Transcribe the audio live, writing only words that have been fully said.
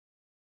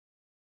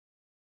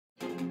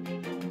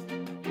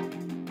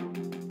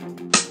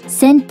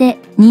先手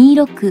2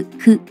六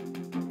歩。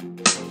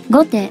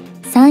後手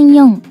3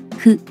四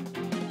歩。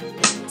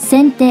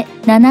先手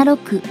7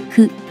六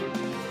歩。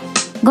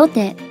後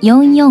手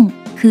4四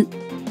歩。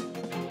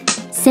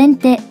先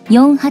手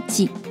4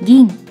八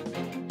銀。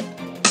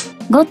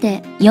後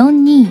手4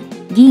二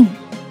銀。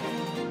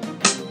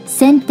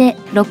先手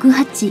6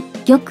八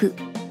玉。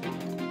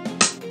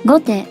後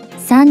手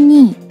3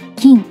二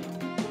金。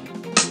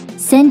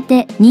先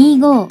手2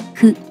五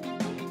歩。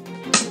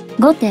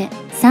後手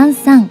3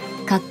三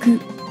角。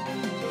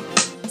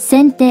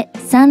先手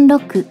3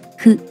六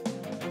歩。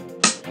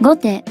後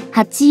手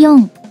8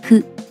四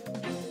歩。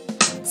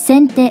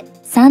先手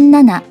3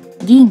七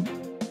銀。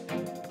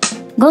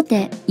後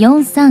手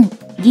4三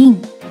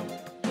銀。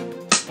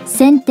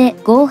先手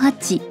5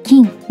八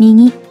金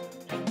右。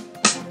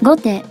後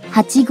手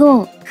8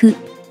五歩。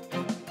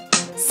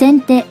先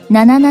手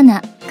7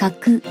七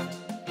角。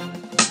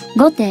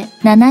後手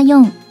7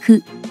四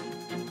歩。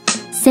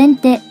先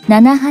手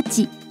7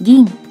八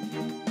銀。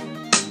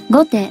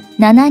後手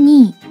7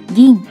二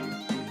銀。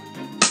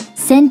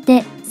先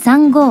手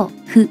3五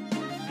歩。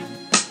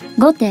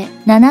後手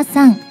7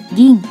三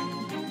銀。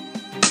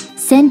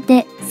先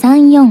手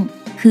3四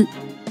歩。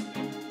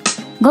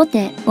後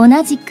手同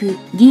じく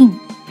銀。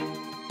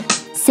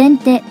先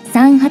手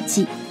3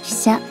八飛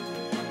車。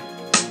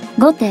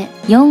後手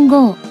4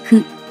五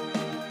歩。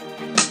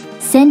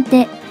先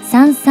手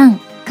3三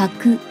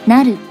角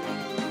成。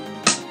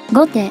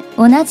後手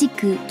同じ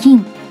く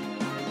金。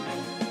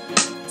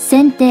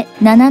先手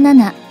7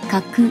七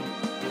角。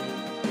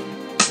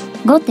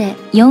後手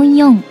4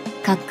四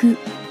角。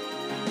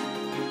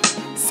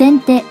先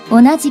手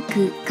同じ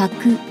く角。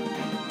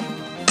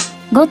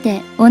後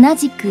手同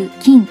じく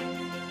金。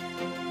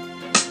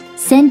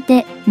先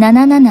手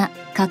7七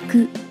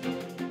角。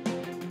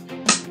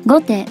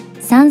後手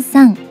3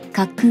三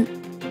角。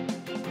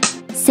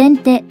先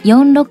手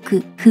4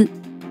六歩。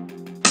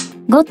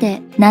後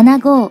手7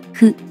五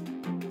歩。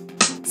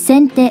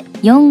先手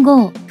4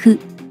五歩。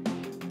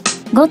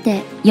後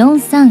手4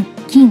三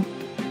金。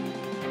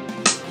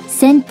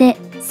先手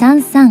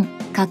3三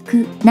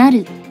角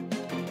成。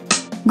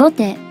後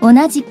手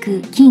同じ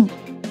く金。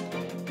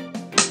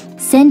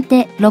先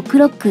手6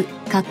六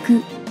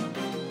角。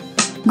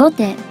後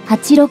手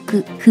8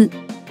六歩。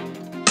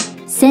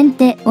先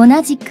手同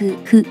じく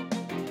歩。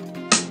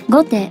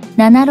後手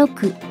7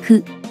六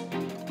歩。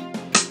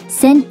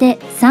先手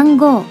3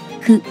五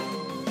歩。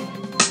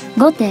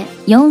後手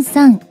4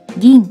三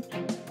銀。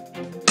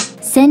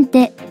先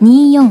手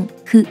2四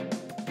歩。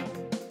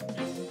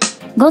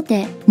後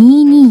手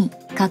2二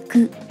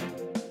角。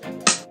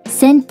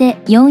先手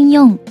4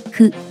四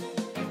歩。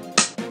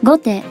後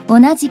手同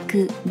じ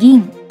く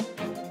銀。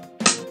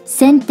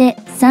先手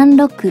3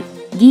六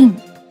銀。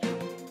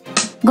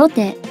後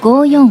手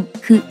5四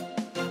歩。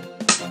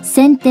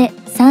先手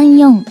3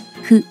四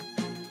歩。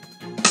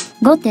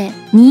後手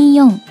2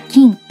四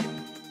金。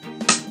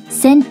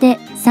先手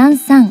3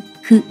三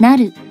歩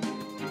成。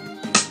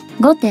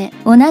後手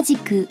同じ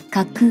く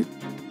角。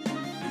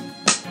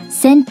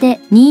先手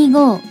2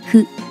五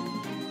歩。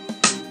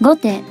後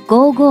手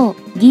5五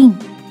銀。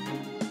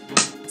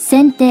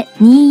先手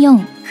2四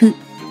歩。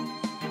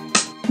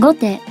後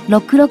手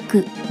6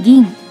六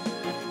銀。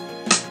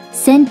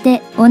先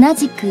手同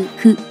じく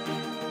歩。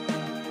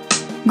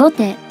後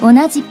手同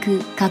じく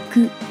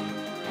角。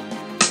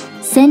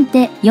先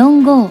手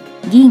4五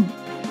銀。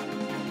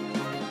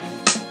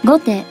後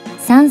手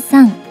3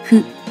三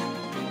歩。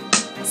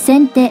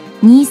先手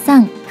2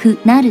三歩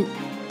成。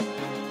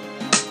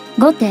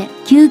後手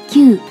9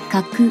九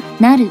角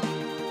成。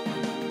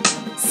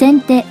先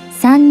手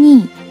3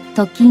二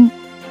と金。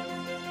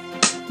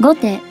後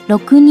手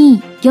6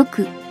二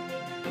玉。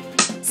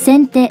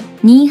先手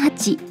2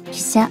八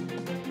飛車。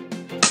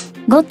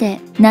後手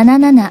7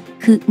七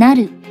歩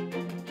成。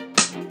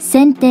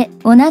先手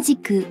同じ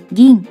く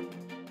銀。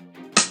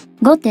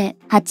後手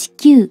8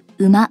九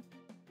馬。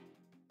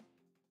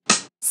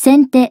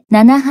先手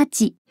7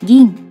八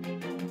銀。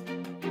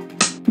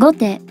後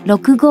手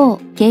6五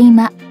桂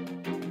馬。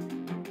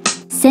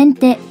先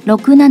手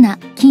6七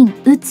金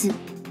打つ。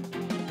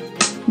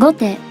後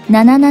手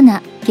7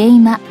七桂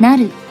馬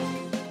成。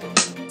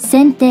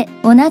先手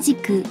同じ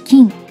く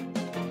金。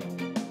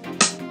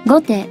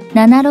後手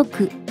7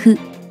六歩。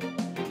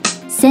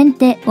先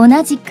手同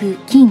じく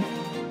金。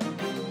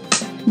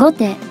後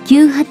手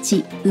9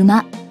八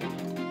馬。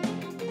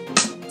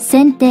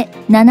先手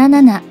7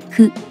七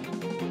歩。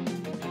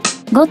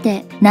後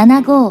手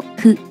7五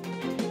歩。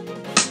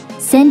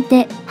先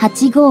手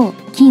8五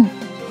金。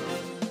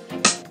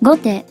後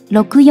手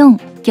6四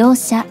香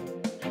車。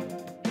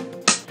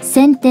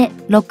先手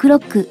6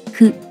六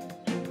歩。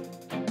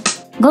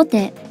後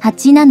手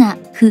8七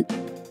歩。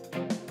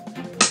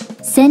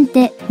先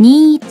手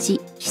2一飛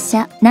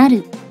車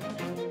成。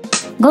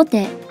後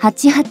手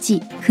8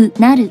八歩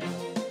成。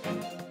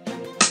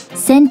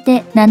先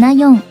手7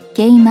四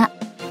桂馬。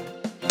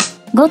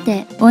後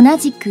手同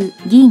じく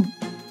銀。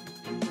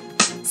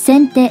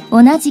先手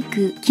同じ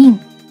く金。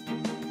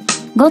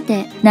後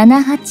手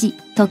7八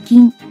と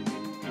金。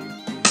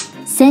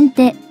先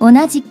手同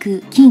じ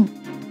く金。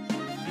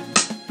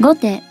後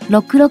手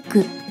6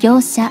六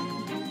香車。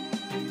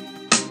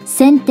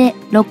先手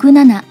6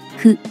七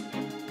歩。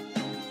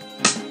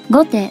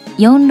後手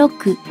4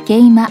六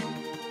桂馬。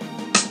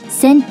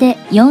先手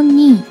4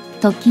二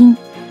と金。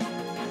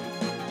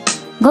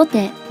後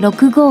手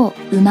6五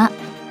馬。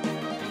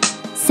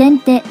先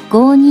手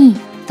5二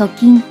と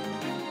金。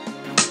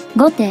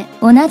後手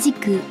同じ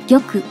く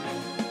玉。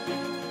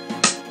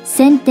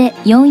先手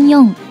4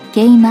四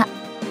桂馬。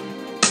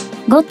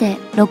後手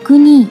6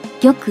二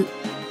玉。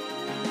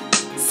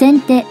先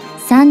手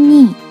3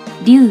二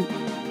竜。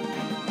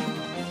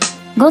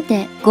後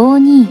手5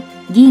二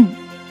銀。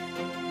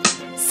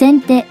先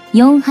手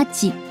4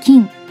八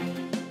金。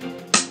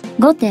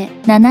後手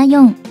7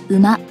四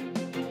馬。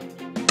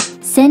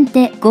先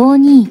手5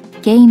二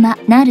桂馬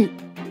成。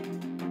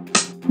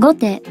後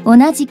手同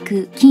じ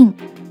く金。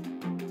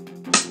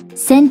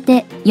先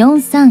手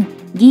4三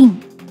銀。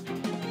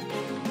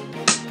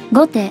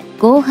後手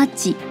5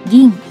八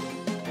銀。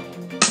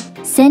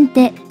先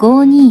手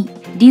5二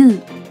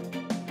竜。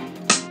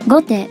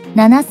後手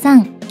7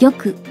三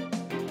玉。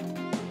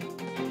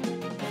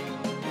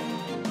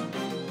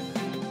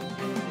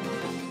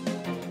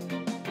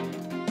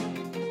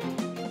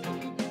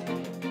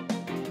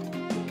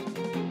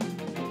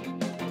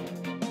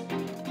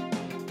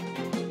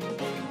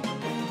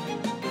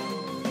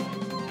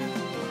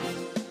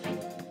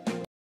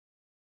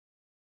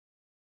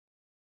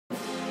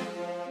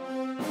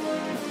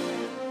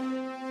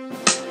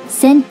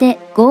先手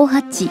5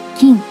八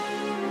金。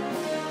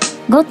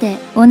後手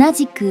同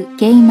じく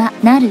桂馬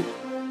成。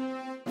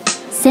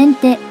先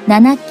手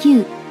7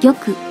九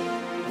玉。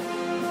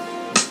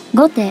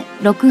後手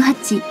6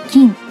八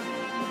金。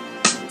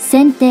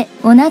先手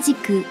同じ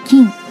く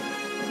金。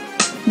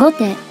後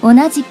手同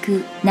じ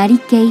く成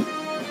桂。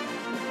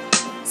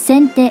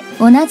先手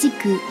同じ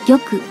く玉。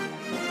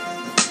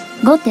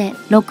後手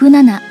6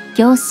七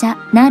香車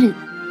成。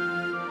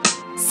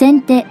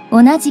先手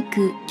同じ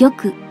く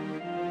玉。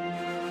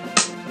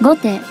後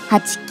手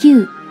8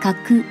九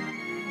角。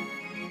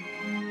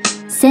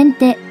先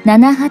手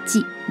7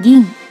八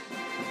銀。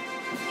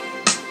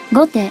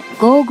後手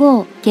5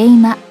五桂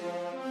馬。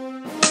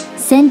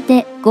先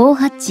手5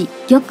八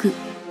玉。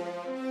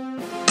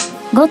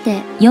後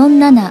手4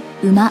七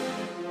馬。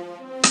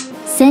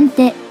先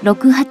手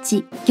6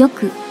八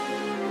玉。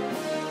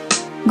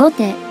後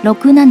手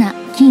6七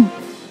金。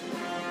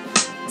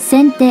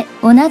先手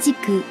同じ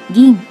く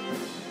銀。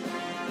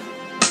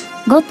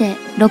後手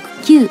6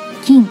九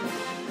金。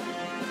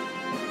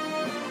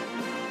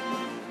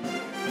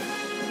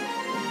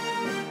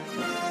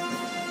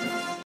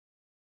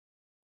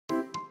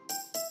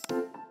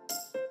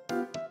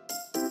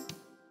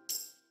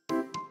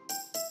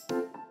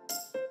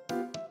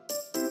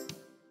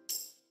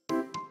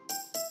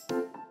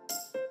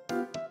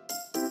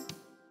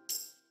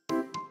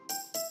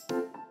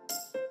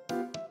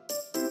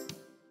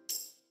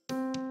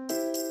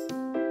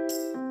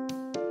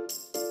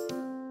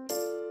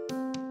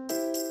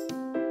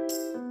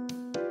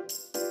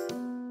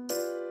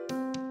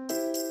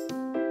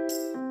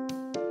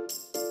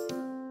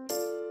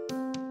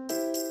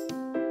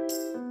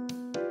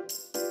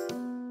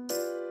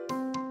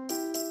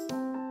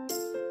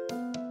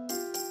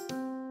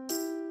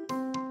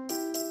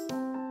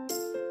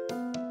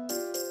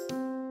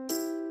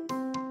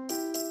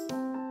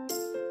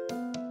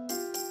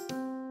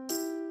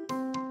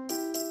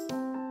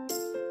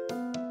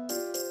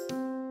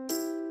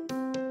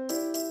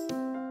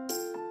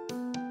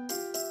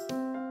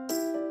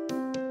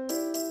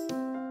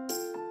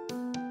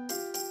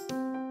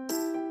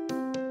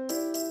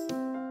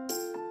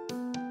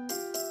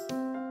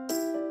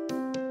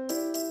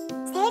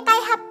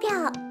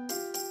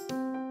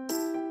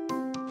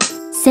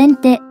先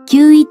手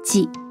9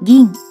一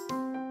銀。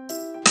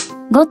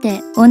後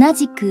手同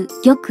じく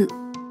玉。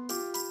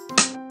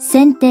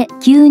先手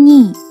9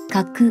二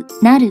角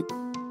成。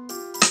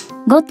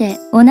後手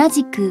同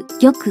じく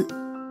玉。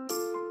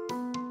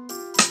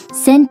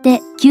先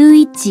手9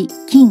一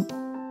金。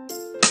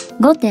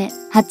後手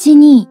8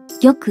二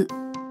玉。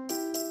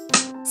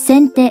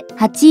先手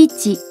8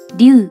一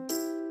竜。